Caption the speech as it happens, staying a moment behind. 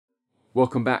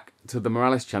Welcome back to the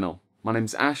Moralis channel. My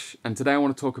name's Ash, and today I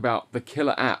want to talk about the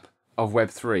killer app of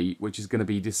Web3, which is going to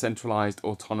be decentralized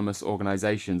autonomous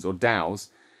organizations, or DAOs.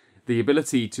 The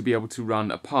ability to be able to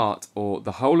run a part or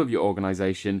the whole of your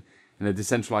organization in a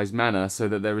decentralized manner so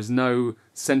that there is no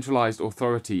centralized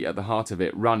authority at the heart of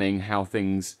it running how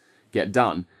things get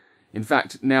done. In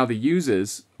fact, now the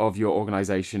users of your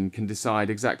organization can decide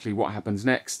exactly what happens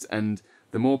next, and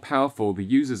the more powerful the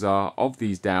users are of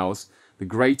these DAOs, the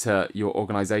greater your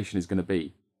organization is going to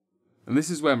be. And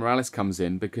this is where Moralis comes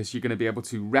in, because you're going to be able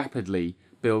to rapidly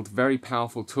build very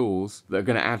powerful tools that are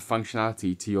going to add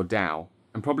functionality to your DAO.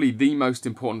 And probably the most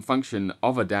important function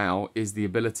of a DAO is the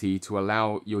ability to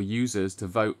allow your users to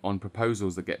vote on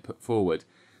proposals that get put forward.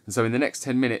 And so in the next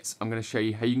 10 minutes, I'm going to show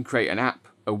you how you can create an app,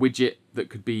 a widget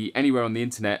that could be anywhere on the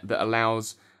internet that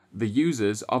allows the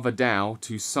users of a DAO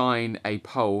to sign a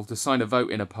poll, to sign a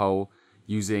vote in a poll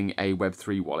using a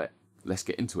Web3 wallet. Let's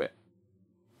get into it.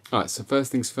 Alright, so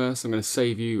first things first, I'm going to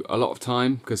save you a lot of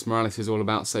time, because Moralis is all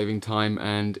about saving time,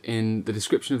 and in the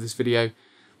description of this video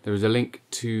there is a link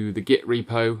to the Git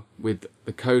repo with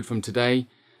the code from today,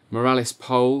 Moralis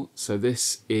poll. So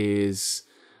this is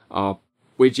our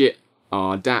widget,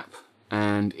 our dapp,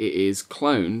 and it is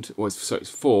cloned, or it's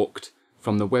forked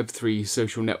from the Web3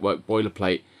 social network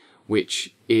boilerplate,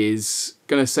 which is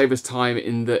going to save us time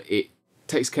in that it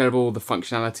takes care of all the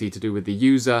functionality to do with the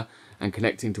user and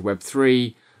connecting to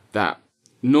Web3 that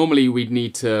normally we'd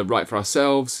need to write for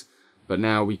ourselves, but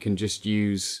now we can just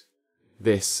use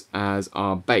this as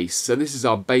our base. So this is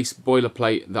our base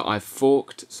boilerplate that I've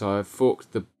forked. So I've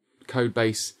forked the code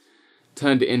base,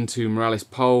 turned it into Moralis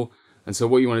poll, and so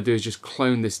what you want to do is just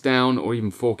clone this down or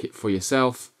even fork it for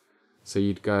yourself. So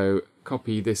you'd go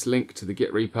copy this link to the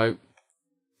Git repo,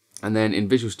 and then in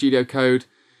Visual Studio Code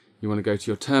you want to go to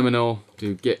your terminal,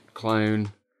 do git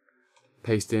clone,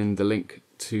 paste in the link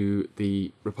to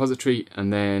the repository,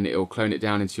 and then it'll clone it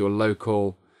down into your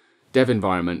local dev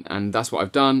environment. And that's what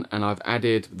I've done, and I've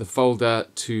added the folder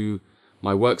to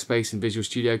my workspace in Visual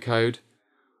Studio Code.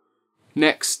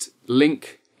 Next,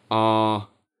 link our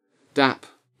dapp,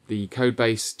 the code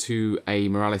base, to a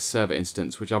Moralis server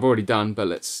instance, which I've already done, but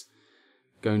let's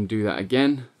go and do that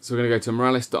again. So we're going to go to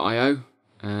moralis.io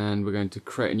and we're going to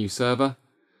create a new server.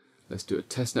 Let's do a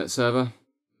testnet server.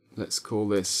 Let's call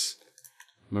this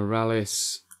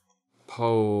Moralis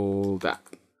poll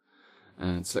dapp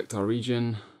and select our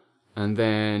region, and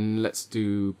then let's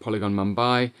do Polygon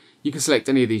Mumbai. You can select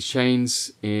any of these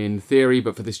chains in theory,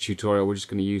 but for this tutorial we're just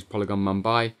going to use Polygon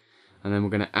Mumbai, and then we're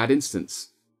going to add instance.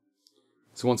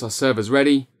 So once our server's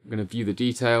ready, we're going to view the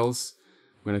details.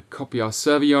 We're going to copy our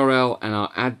server URL and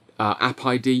our app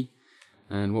ID,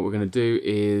 and what we're going to do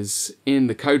is in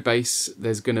the code base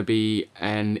there's going to be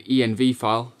an env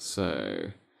file.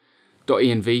 So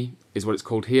 .env is what it's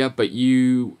called here, but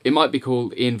it might be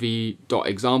called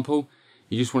env.example.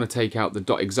 You just want to take out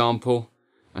the .example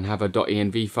and have a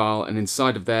 .env file, and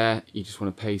inside of there you just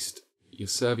want to paste your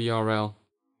server URL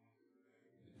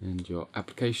and your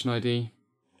application ID.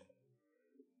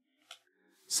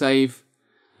 Save,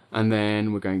 and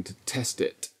then we're going to test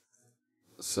it.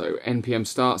 So npm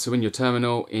start, so in your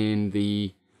terminal, in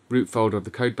the root folder of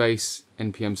the code base,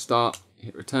 npm start,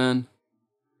 hit return.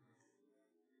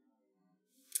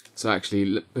 So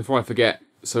actually, before I forget,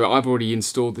 so I've already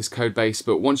installed this code base,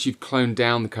 but once you've cloned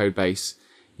down the code base,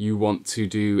 you want to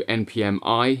do npm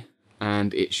I,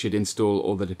 and it should install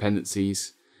all the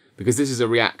dependencies, because this is a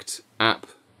React app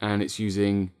and it's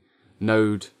using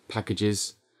Node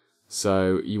packages,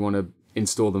 so you want to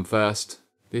install them first.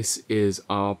 This is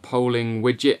our polling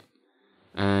widget,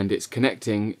 and it's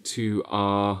connecting to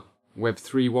our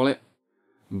Web3 wallet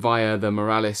via the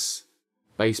Moralis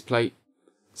baseplate.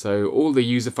 So all the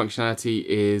user functionality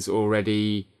is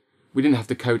already, we didn't have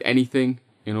to code anything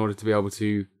in order to be able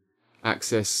to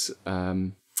access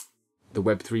the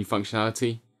Web3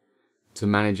 functionality to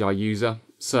manage our user.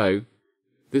 So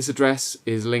this address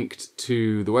is linked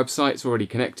to the website, it's already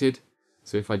connected.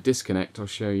 So if I disconnect, I'll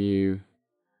show you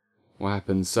what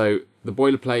happens. So the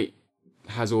boilerplate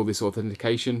has all this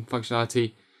authentication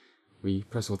functionality. We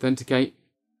press authenticate,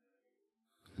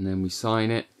 and then we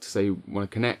sign it to say we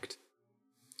want to connect.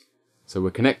 So we're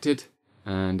connected,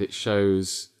 and it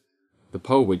shows the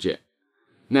poll widget.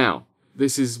 Now,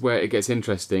 this is where it gets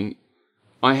interesting.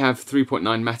 I have 3.9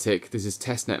 Matic. This is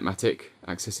testnet Matic,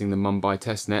 accessing the Mumbai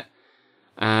testnet.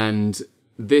 And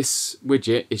this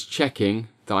widget is checking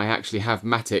that I actually have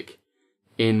Matic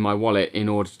in my wallet in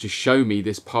order to show me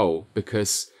this poll.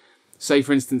 Because, say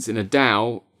for instance, in a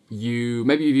DAO,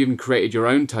 maybe you've even created your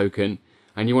own token,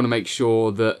 and you want to make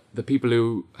sure that the people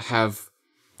who have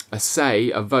a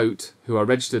say, a vote, who are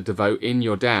registered to vote in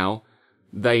your DAO,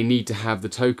 they need to have the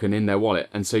token in their wallet.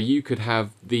 And so you could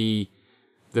have the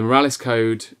Moralis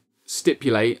code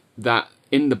stipulate that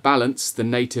in the balance, the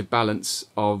native balance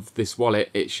of this wallet,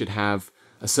 it should have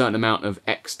a certain amount of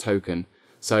X token.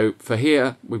 So for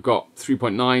here, we've got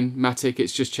 3.9 Matic.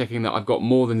 It's just checking that I've got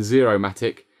more than 0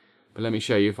 Matic. But let me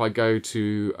show you. If I go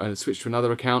to switch to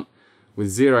another account with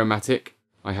 0 Matic,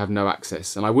 I have no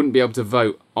access. And I wouldn't be able to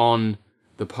vote on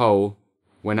the poll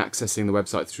when accessing the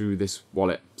website through this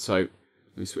wallet. So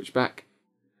let me switch back.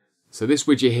 So this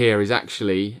widget here is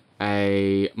actually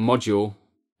a module,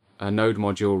 a node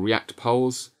module, React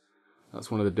polls. That's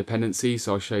one of the dependencies,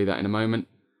 so I'll show you that in a moment.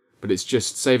 But it's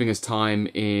just saving us time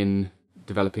in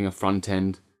developing a front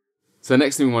end. So the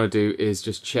next thing we want to do is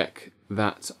just check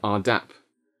that our dapp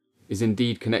is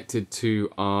indeed connected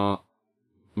to our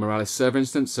Moralis server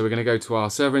instance. So we're going to go to our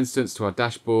server instance, to our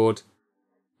dashboard,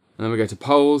 and then we go to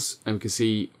polls, and we can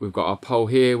see we've got our poll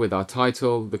here with our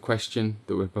title, the question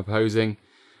that we're proposing.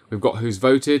 We've got who's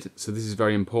voted, so this is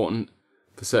very important.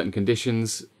 For certain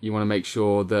conditions, you want to make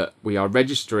sure that we are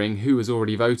registering who has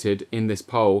already voted in this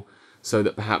poll, so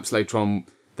that perhaps later on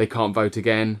they can't vote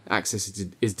again, access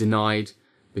is denied,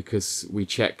 because we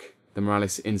check the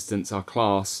Moralis instance, our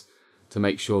class, to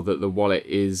make sure that the wallet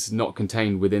is not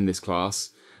contained within this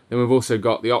class. Then we've also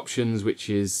got the options, which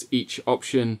is each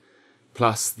option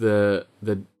plus the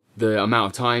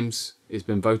amount of times it's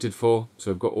been voted for.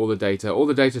 So we've got all the data. All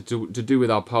the data to do with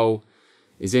our poll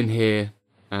is in here,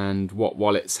 and what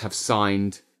wallets have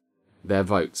signed their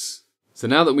votes. So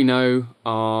now that we know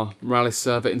our Moralis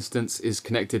server instance is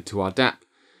connected to our dapp,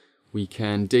 we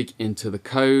can dig into the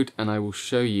code, and I will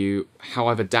show you how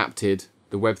I've adapted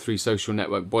the Web3 social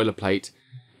network boilerplate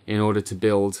in order to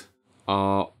build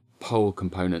our poll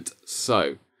component.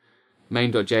 So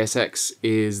main.jsx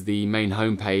is the main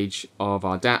homepage of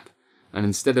our dapp, and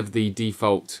instead of the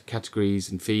default categories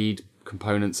and feed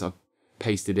components, I've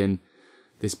pasted in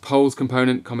this polls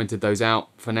component, commented those out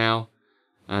for now,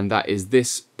 and that is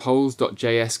this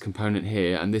polls.js component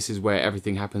here, and this is where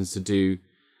everything happens to do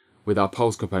with our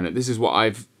polls component. This is what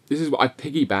I've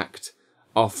piggybacked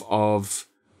off of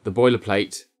the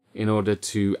boilerplate in order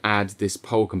to add this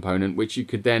poll component, which you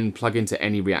could then plug into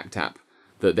any React app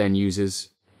that then uses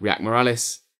React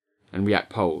Moralis and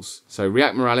React polls. So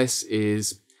React Moralis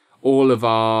is all of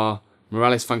our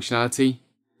Moralis functionality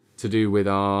to do with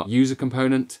our user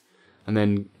component, and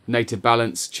then native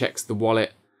balance checks the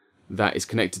wallet that is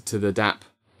connected to the dapp,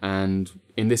 and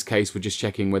in this case we're just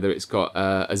checking whether it's got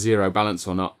a 0 balance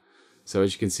or not. So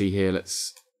as you can see here,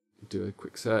 let's do a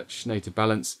quick search, native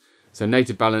balance. So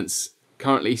native balance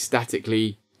currently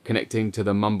statically connecting to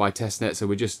the Mumbai testnet, so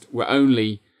we're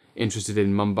only interested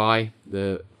in Mumbai,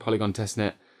 the Polygon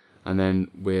testnet, and then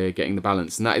we're getting the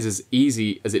balance. And that is as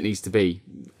easy as it needs to be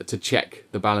to check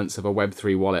the balance of a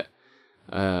Web3 wallet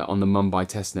on the Mumbai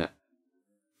testnet,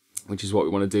 which is what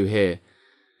we want to do here.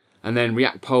 And then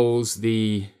React polls,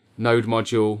 the node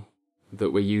module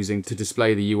that we're using to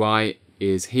display the UI,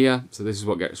 is here. So this is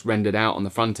what gets rendered out on the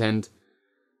front end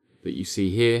that you see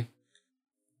here.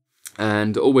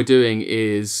 And all we're doing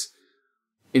is,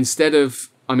 instead of,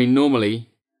 normally,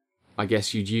 I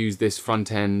guess you'd use this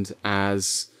front end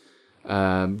as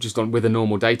just with a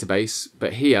normal database,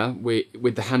 but here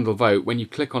with the handle vote, when you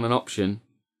click on an option,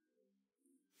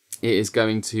 it is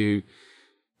going to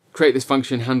create this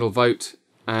function handle vote,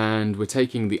 and we're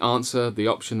taking the answer, the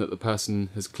option that the person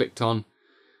has clicked on,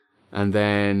 and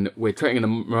then we're creating a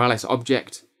Moralis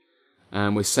object,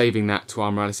 and we're saving that to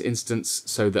our Moralis instance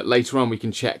so that later on we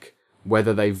can check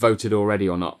whether they voted already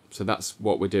or not. So that's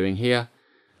what we're doing here,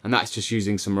 and that's just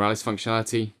using some Moralis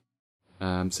functionality,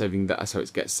 saving that so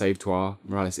it gets saved to our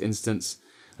Moralis instance.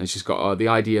 And it's just got the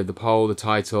ID of the poll, the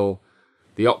title,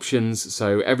 the options.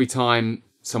 So every time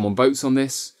someone votes on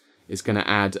this, it's going to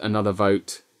add another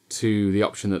vote to the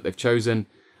option that they've chosen,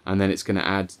 and then it's going to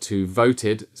add to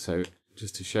voted. So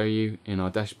just to show you, in our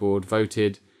dashboard,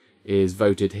 voted is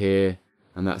voted here,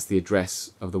 and that's the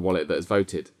address of the wallet that has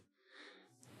voted.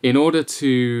 In order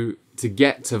to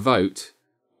get to vote,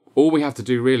 all we have to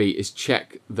do really is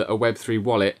check that a Web3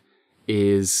 wallet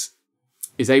is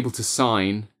able to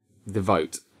sign the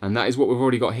vote, and that is what we've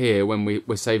already got here when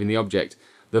we're saving the object.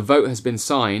 The vote has been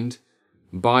signed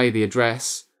by the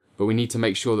address, but we need to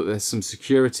make sure that there's some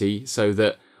security so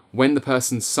that when the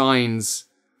person signs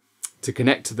to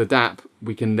connect to the dapp,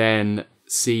 we can then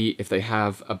see if they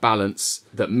have a balance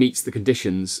that meets the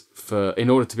conditions in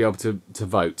order to be able to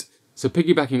vote. So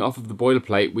piggybacking off of the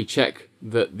boilerplate, we check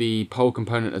that the poll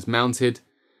component is mounted,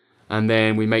 and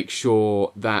then we make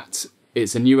sure that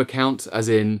it's a new account, as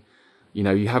in,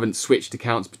 you haven't switched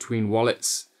accounts between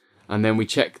wallets. And then we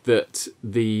check that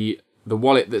the the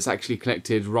wallet that's actually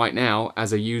connected right now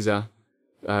as a user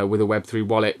with a Web3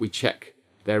 wallet, we check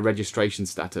their registration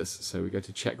status. So we go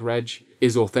to check reg,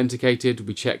 is authenticated.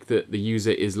 We check that the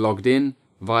user is logged in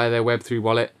via their Web3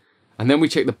 wallet. And then we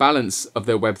check the balance of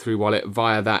their Web3 wallet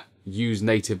via that use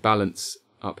native balance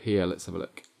up here. Let's have a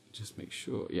look. Just make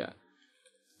sure. Yeah.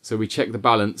 So we check the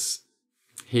balance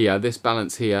here, this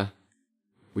balance here.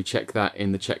 We check that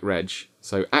in the check reg.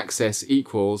 So access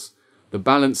equals the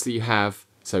balance that you have.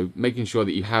 So making sure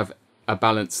that you have a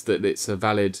balance, that it's a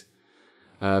valid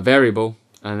variable.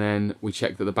 And then we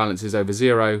check that the balance is over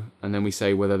 0, and then we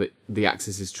say whether the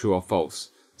access is true or false.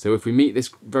 So if we meet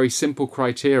this very simple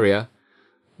criteria,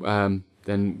 then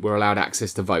we're allowed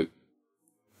access to vote.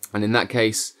 And in that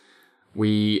case,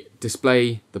 we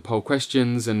display the poll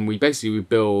questions, and we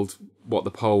build what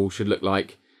the poll should look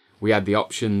like. We add the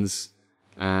options,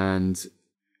 and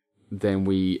then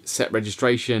we set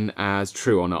registration as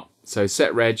true or not. So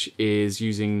set reg is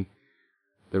using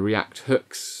the React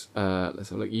hooks. Let's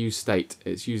have a look. Use state.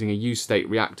 It's using a use state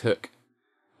React hook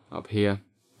up here.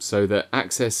 So that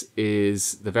access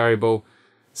is the variable.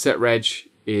 Set reg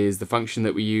is the function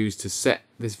that we use to set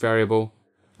this variable,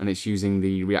 and it's using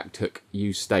the React hook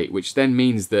use state, which then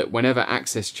means that whenever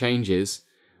access changes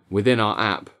within our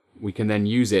app, we can then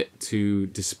use it to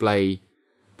display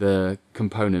the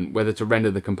component, whether to render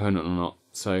the component or not.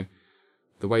 So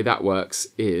the way that works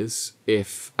is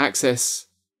if access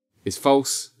is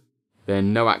false,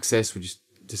 then no access would just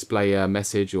display a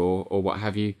message or what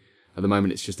have you. At the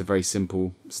moment, it's just a very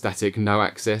simple static no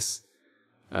access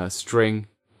string.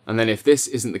 And then if this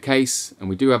isn't the case and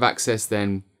we do have access,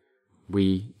 then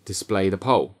we display the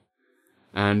poll.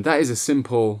 And that is as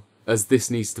simple as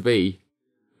this needs to be.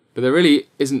 But there really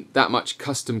isn't that much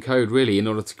custom code really in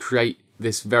order to create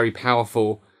this very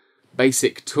powerful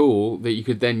basic tool that you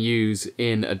could then use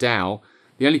in a DAO.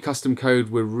 The only custom code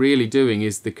we're really doing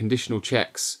is the conditional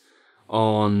checks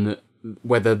on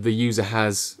whether the user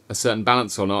has a certain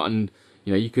balance or not, and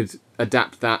you could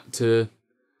adapt that to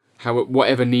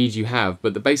whatever need you have.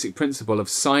 But the basic principle of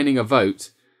signing a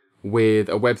vote with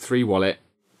a Web3 wallet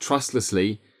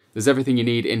trustlessly, there's everything you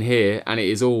need in here, and it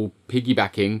is all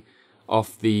piggybacking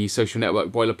off the social network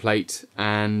boilerplate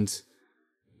and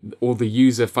all the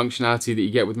user functionality that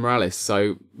you get with Moralis.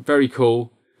 So very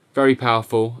cool, very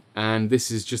powerful, and this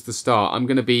is just the start. I'm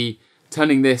going to be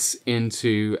turning this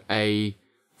into a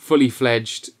fully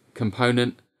fledged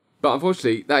component. But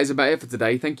unfortunately, that is about it for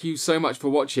today. Thank you so much for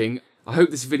watching. I hope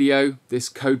this video, this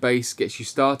code base, gets you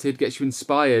started, gets you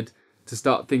inspired to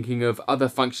start thinking of other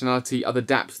functionality, other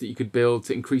dapps that you could build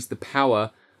to increase the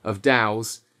power of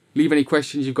DAOs. Leave any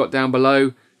questions you've got down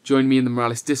below. Join me in the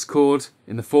Moralis Discord,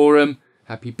 in the forum.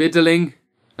 Happy biddling,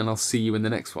 and I'll see you in the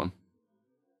next one.